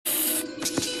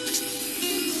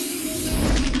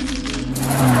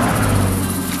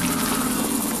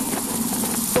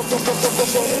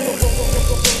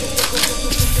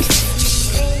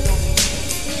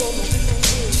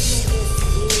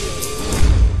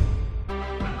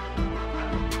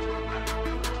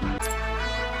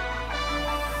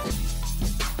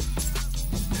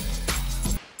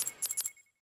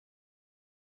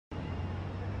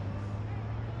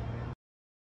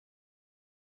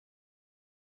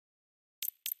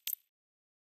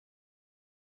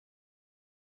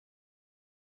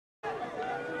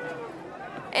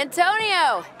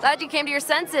Antonio! Glad you came to your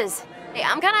senses. Hey,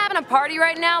 I'm kinda having a party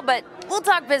right now, but we'll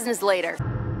talk business later.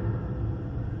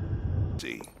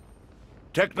 See.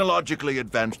 Technologically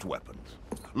advanced weapons,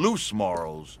 loose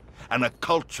morals, and a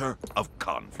culture of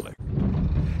conflict.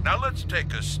 Now let's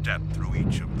take a step through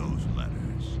each of those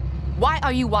letters. Why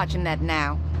are you watching that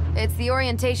now? It's the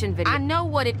orientation video. I know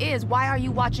what it is. Why are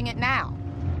you watching it now?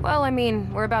 Well, I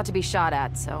mean, we're about to be shot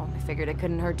at, so I figured it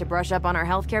couldn't hurt to brush up on our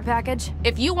healthcare package.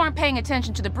 If you weren't paying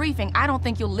attention to the briefing, I don't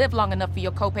think you'll live long enough for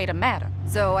your copay to matter.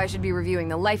 So I should be reviewing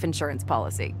the life insurance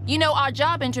policy. You know, our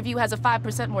job interview has a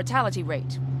 5% mortality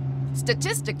rate.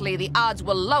 Statistically, the odds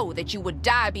were low that you would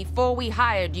die before we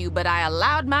hired you, but I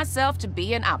allowed myself to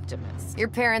be an optimist. Your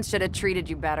parents should have treated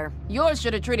you better. Yours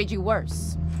should have treated you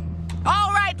worse.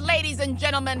 All right, ladies and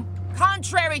gentlemen.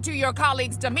 Contrary to your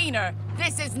colleagues' demeanor,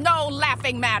 this is no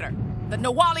laughing matter. The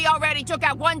Nawali already took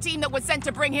out one team that was sent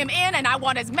to bring him in, and I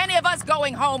want as many of us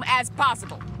going home as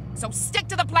possible. So stick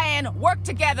to the plan, work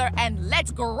together, and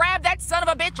let's grab that son of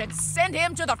a bitch and send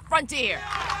him to the frontier.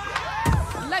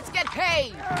 Let's get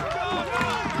paid.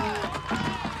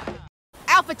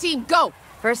 Alpha team, go.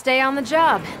 First day on the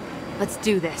job. Let's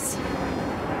do this.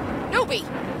 Newbie,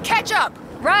 catch up.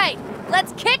 Right.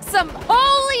 Let's kick some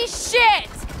holy shit!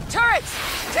 Turrets,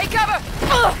 take cover.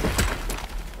 Ugh.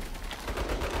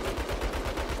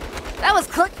 That was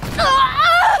click.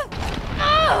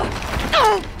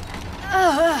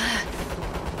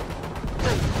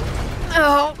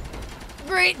 Oh,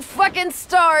 great fucking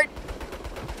start.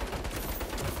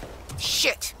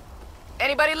 Shit.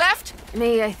 Anybody left?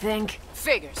 Me, I think.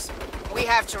 Figures. We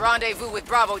have to rendezvous with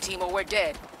Bravo team or we're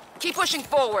dead. Keep pushing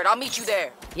forward. I'll meet you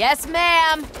there. Yes,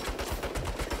 ma'am.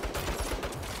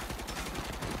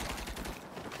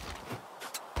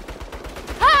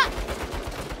 Ha!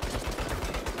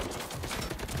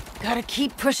 Gotta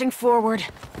keep pushing forward.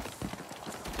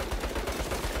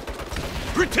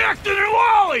 Protect the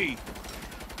Nawali!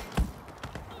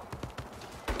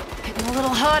 Getting a little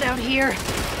hot out here.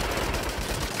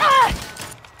 Ah!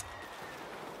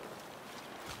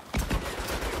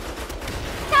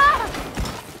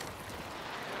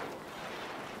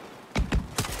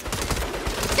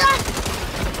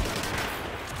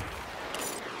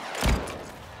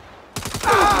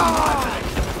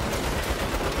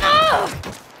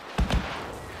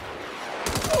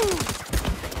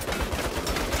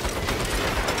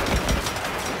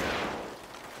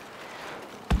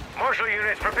 Marshal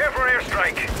units, prepare for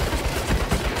airstrike.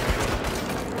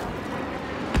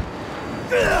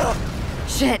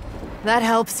 Shit, that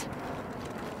helps.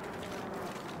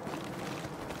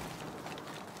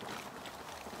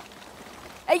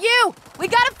 Hey, you! We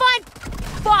gotta find...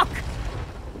 Fuck!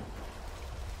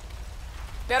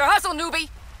 Better hustle, newbie.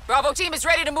 Bravo team is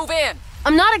ready to move in.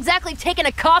 I'm not exactly taking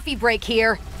a coffee break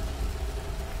here.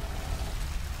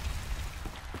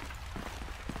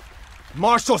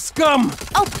 Marshal scum!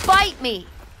 Oh, bite me!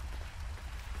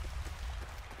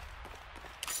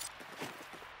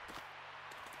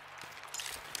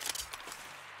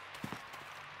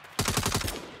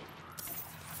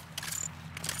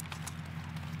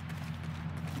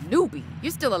 Newbie, you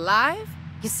still alive?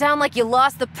 You sound like you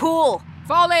lost the pool.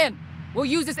 Fall in. We'll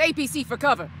use this APC for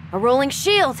cover. A rolling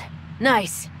shield.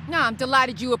 Nice. Nah, I'm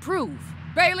delighted you approve.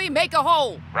 Bailey, make a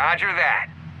hole. Roger that.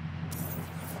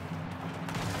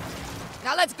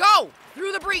 Now let's go!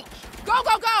 Through the breach! Go,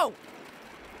 go, go!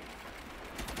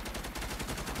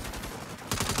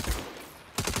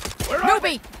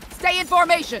 Newbie, stay in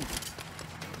formation.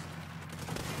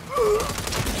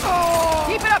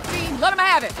 Keep it up, team. Let them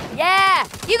have it. Yeah,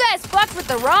 you guys fucked with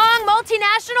the wrong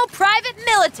multinational private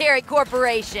military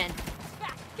corporation.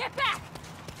 Get back!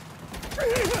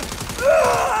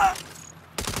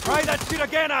 Try that shit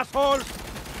again, asshole!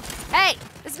 Hey,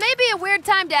 this may be a weird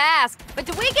time to ask, but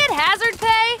do we get hazard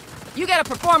pay? You get a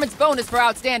performance bonus for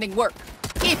outstanding work,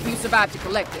 if you survive to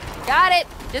collect it. Got it.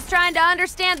 Just trying to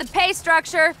understand the pay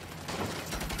structure.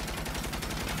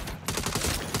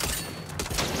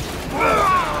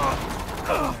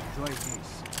 Enjoy this.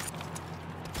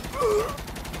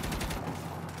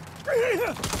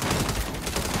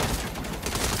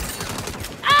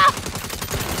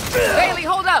 Bailey,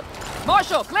 hold up!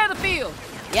 Marshal, clear the field!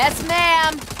 Yes,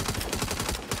 ma'am.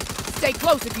 stay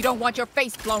close if you don't want your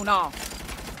face blown off.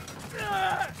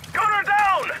 Gunner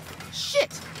down!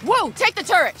 Shit! Woo, take the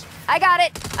turret! I got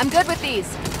it. I'm good with these.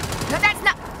 Now that's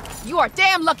not... You are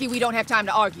damn lucky we don't have time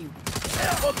to argue.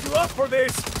 I'll hook you up for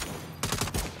this!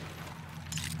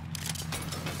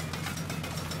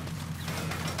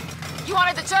 You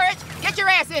wanted the turret? Get your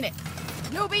ass in it.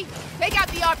 Newbie, take out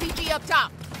the RPG up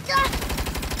top.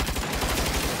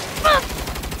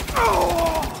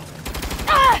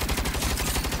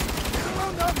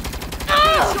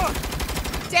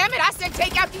 Damn it, I said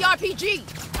take out the RPG.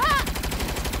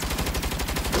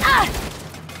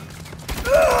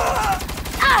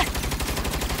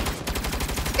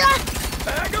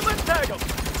 Bag 'em and tag 'em!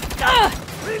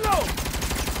 Reload!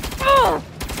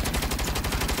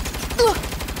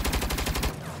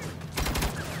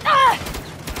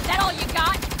 That all you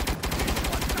got?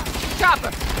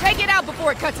 Chopper, take it out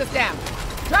before it cuts us down.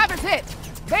 Driver's hit.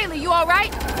 Bailey, you all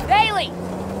right? Bailey!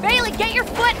 Bailey, get your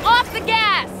foot off the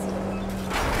gas!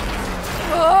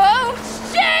 Oh,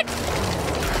 shit!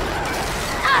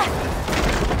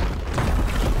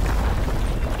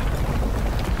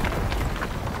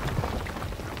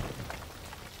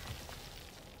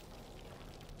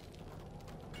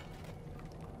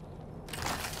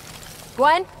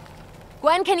 Gwen?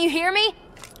 Gwen, can you hear me?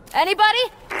 Anybody?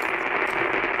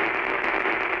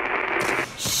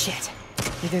 Shit.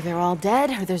 Either they're all dead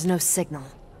or there's no signal.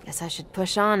 Guess I should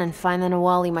push on and find the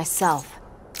Nawali myself.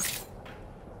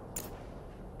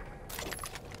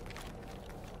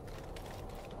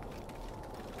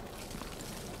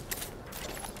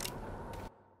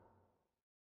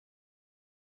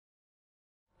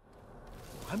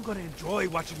 I'm gonna enjoy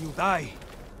watching you die.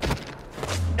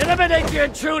 Eliminate the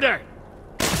intruder!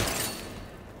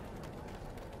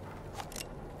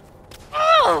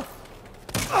 Oh!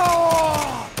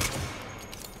 Oh!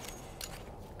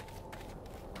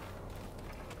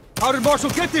 How did Marshall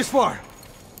get this far?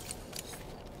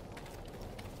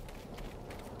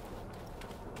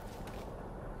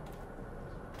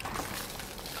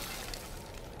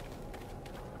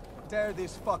 Tear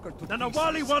this fucker to The pieces.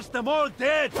 Nawali wants them all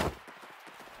dead!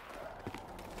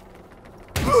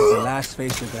 The last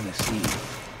face you're gonna see.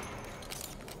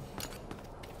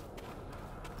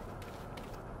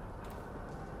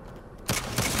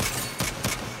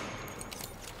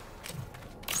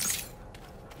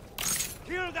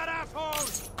 Kill that asshole!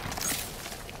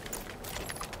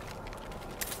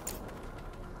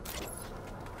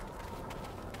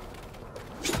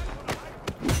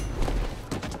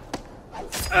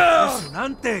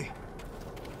 Impresionante!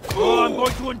 Oh, I'm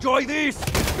going to enjoy this!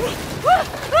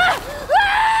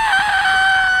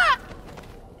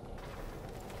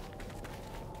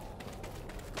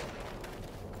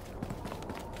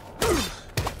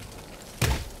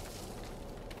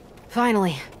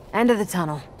 Finally, end of the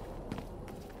tunnel.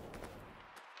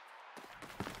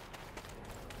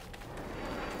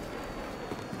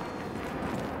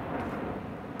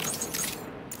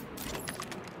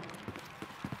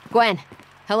 Gwen,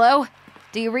 hello?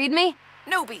 Do you read me?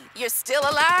 Newbie, you're still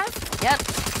alive? Yep,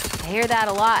 I hear that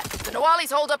a lot. The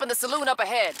Nawali's holed up in the saloon up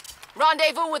ahead.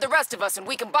 Rendezvous with the rest of us and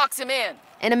we can box him in.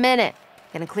 In a minute.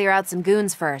 Gonna clear out some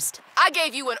goons first. I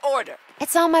gave you an order.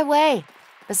 It's on my way.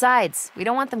 Besides, we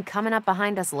don't want them coming up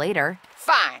behind us later.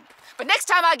 Fine. But next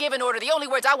time I give an order, the only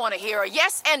words I want to hear are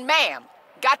yes and ma'am.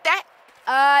 Got that?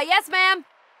 Yes, ma'am.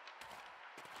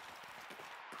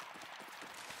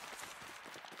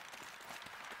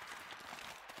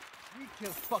 We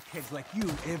kill fuckheads like you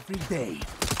every day.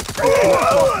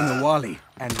 Off in the Wally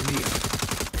and live.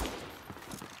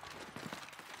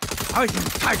 I'm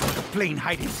entitled to plain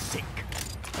hide and seek.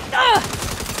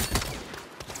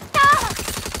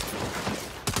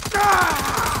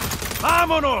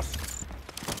 Vámonos!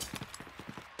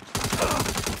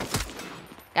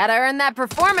 Gotta earn that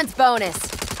performance bonus.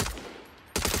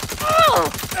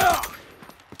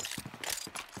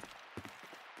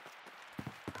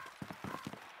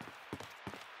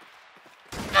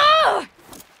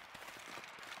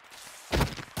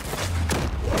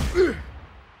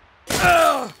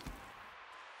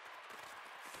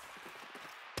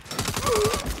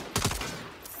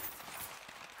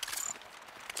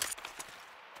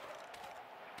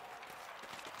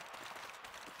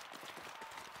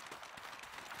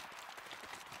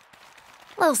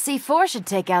 Little C4 should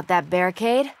take out that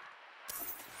barricade.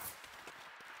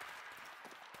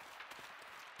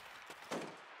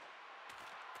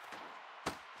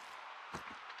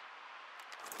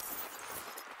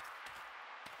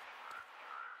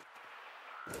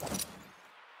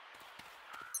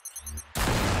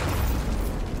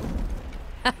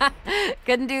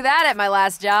 Couldn't do that at my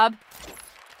last job.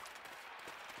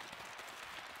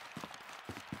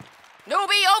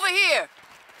 Newbie, over here!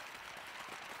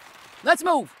 Let's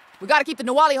move. We gotta keep the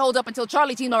Nahualli hold up until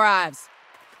Charlie team arrives.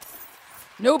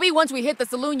 Newbie, once we hit the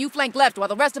saloon, you flank left while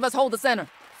the rest of us hold the center.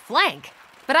 Flank?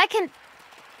 But I can...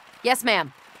 Yes,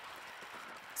 ma'am.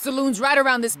 Saloon's right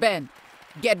around this bend.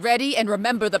 Get ready and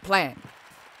remember the plan.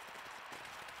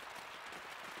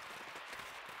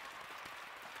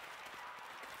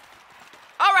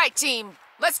 All right, team.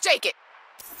 Let's take it.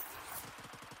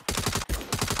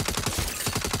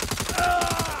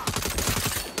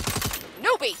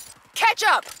 Newbie, catch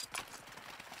up!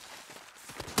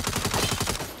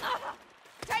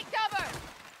 Take cover!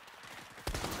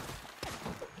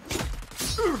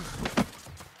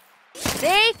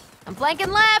 See? I'm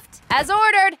flanking left, as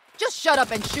ordered. Just shut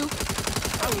up and shoot.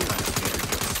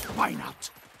 Spine out.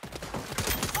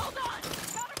 Hold on!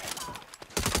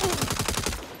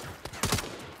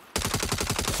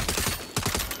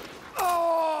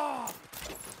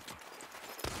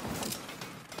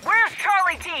 Where's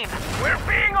Charlie team? We're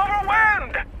being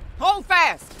overwhelmed! Hold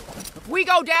fast! If we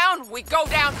go down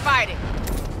fighting.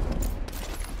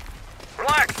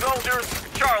 Relax, soldiers.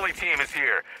 Charlie team is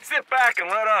here. Sit back and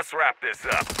let us wrap this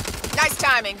up. Nice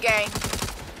timing, gang.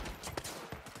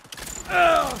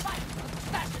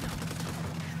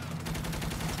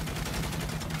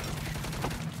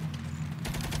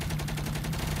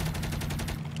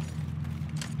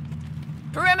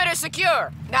 Perimeter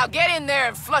secure. Now get in there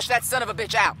and flush that son of a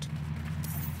bitch out.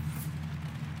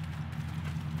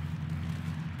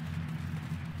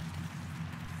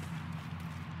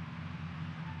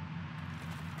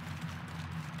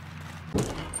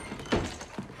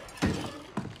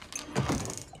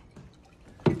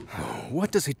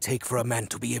 What does it take for a man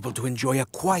to be able to enjoy a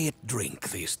quiet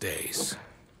drink these days?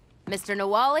 Mr.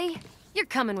 Nahualli, you're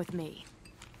coming with me.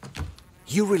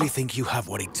 You really think you have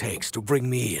what it takes to bring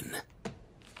me in?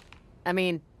 I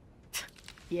mean,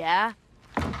 yeah.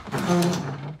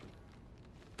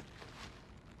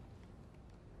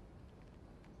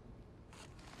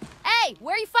 Hey,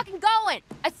 where are you fucking going?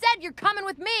 I said you're coming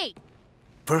with me!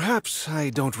 Perhaps I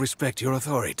don't respect your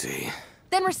authority.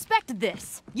 Then respect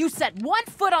this. You set 1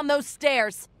 foot on those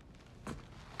stairs.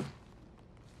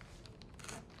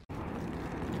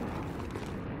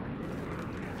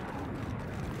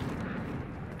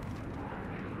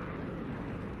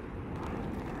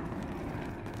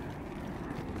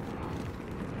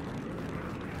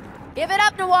 Give it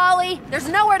up, Nahualli. There's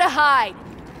nowhere to hide.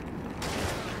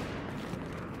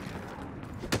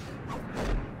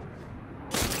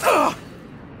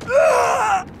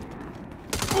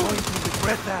 Going to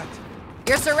regret that.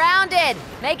 You're surrounded.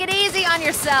 Make it easy on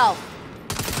yourself.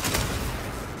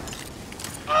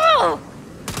 Oh!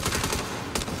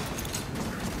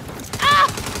 Ah!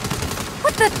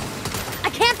 What the? I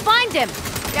can't find him.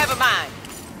 Never mind.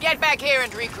 Get back here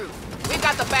and regroup. We've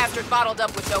got the bastard bottled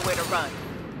up with nowhere to run.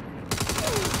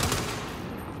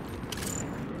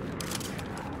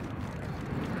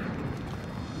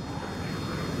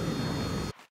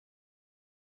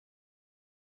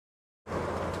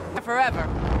 Forever.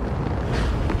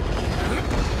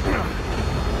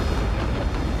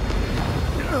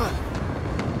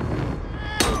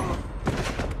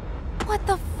 What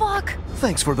the fuck?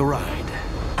 Thanks for the ride.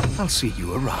 I'll see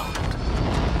you around.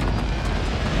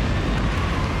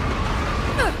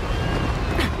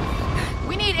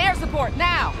 We need air support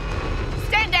now.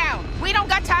 Stand down. We don't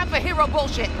got time for hero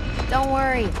bullshit. Don't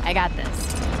worry, I got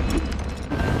this.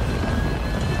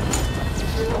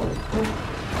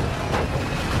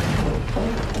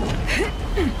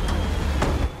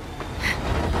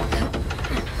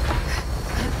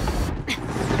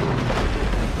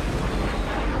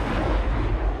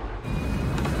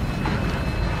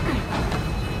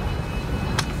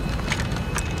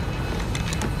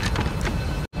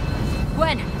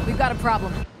 Gwen, we've got a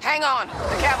problem. Hang on.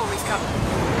 The cavalry's coming.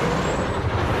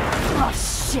 Oh,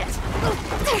 shit.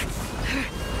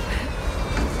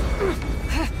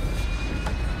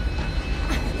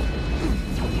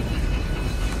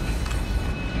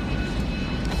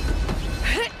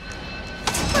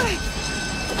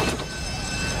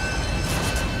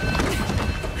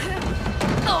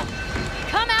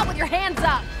 Come out with your hands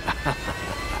up!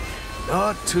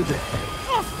 Not today.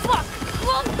 Oh, fuck!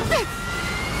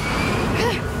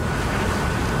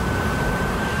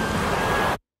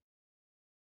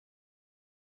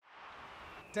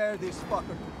 Tear this fucker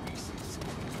to pieces.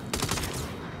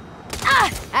 Ah!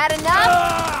 Had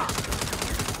enough?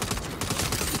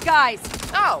 Guys!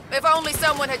 Oh, if only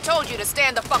someone had told you to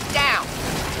stand the fuck down.